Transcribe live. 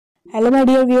Hello my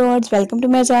dear viewers, welcome to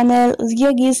my channel.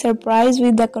 Özge is surprised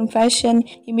with the confession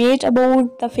he made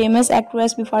about the famous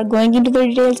actress. Before going into the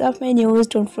details of my news,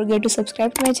 don't forget to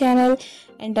subscribe to my channel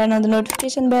and turn on the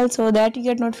notification bell so that you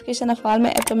get notification of all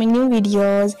my upcoming new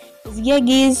videos.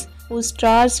 Özge, whose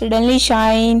stars suddenly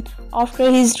shine after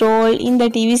his role in the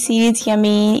TV series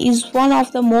Yemin, is one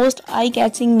of the most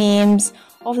eye-catching names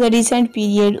of the recent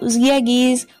period.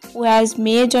 Özge, who has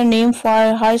made a name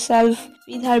for herself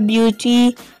with her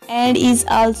beauty and is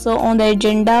also on the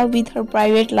agenda with her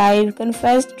private life,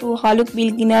 confessed to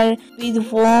halukbilginer, with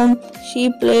whom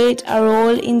she played a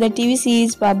role in the TV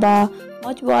series Baba.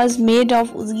 Much was made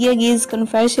of Özge's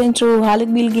confession to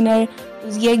halukbilginer.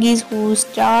 Özge, who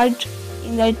starred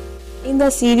in the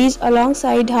series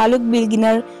alongside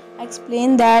halukbilginer,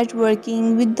 explained that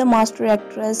working with the master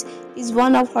actress is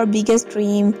one of her biggest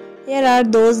dreams. Here are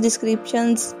those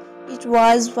descriptions. It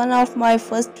was one of my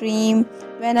first dreams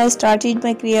when I started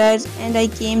my career and I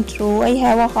came through. I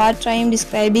have a hard time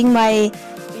describing my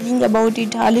feeling about it.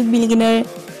 Halukbilginer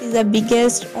is the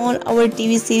biggest on our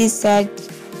TV series set,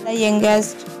 the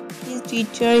youngest. His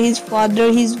teacher, his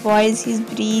father, his voice, his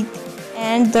breath,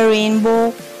 and the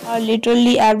rainbow are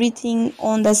literally everything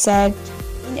on the set.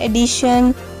 In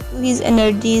addition to his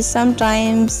energy,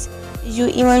 sometimes you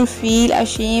even feel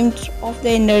ashamed of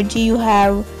the energy you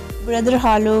have. Brother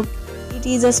Haluk, it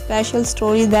is a special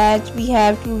story that we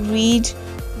have to read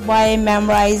by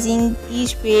memorizing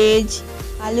each page.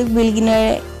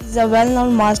 Halukbilginer is a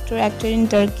well-known master actor in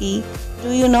Turkey.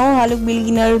 Do you know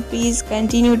Halukbilginer? Please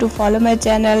continue to follow my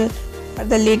channel for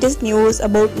the latest news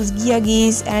about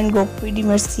Özge and gokberk.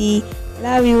 Mercy.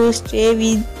 Love you. Stay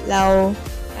with love.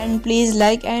 And please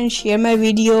like and share my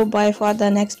video. Bye for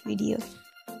the next video.